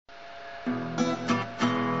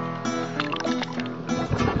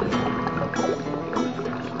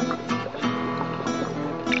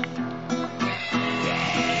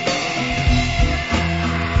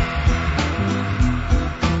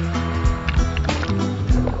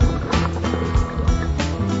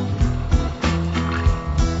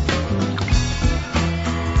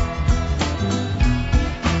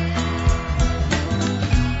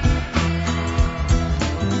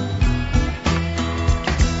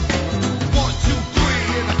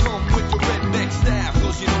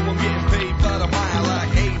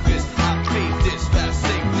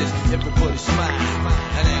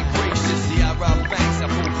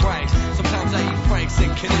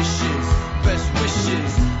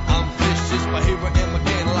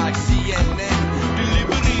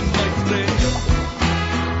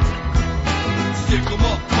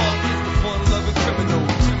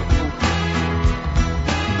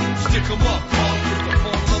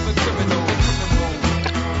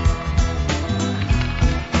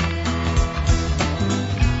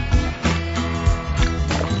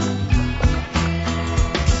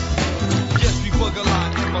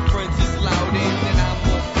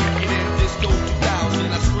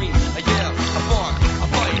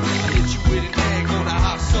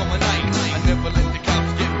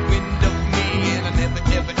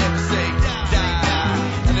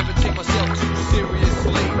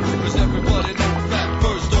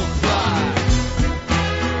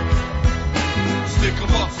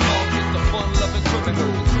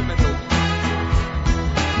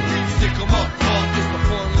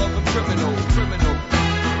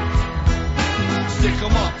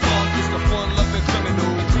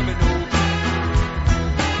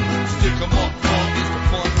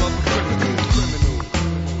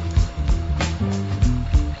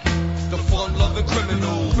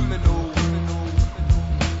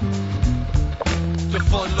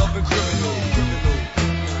fun-loving criminal.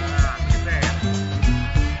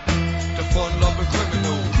 The fun-loving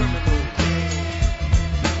criminal.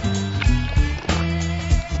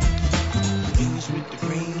 Wings with the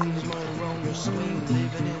greens, motor on your swing,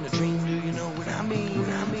 living in a dream. Do you know what I mean?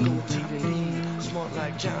 Gold TV, smart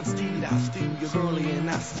like John Steed. I steal your girlie and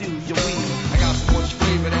I steal your wings.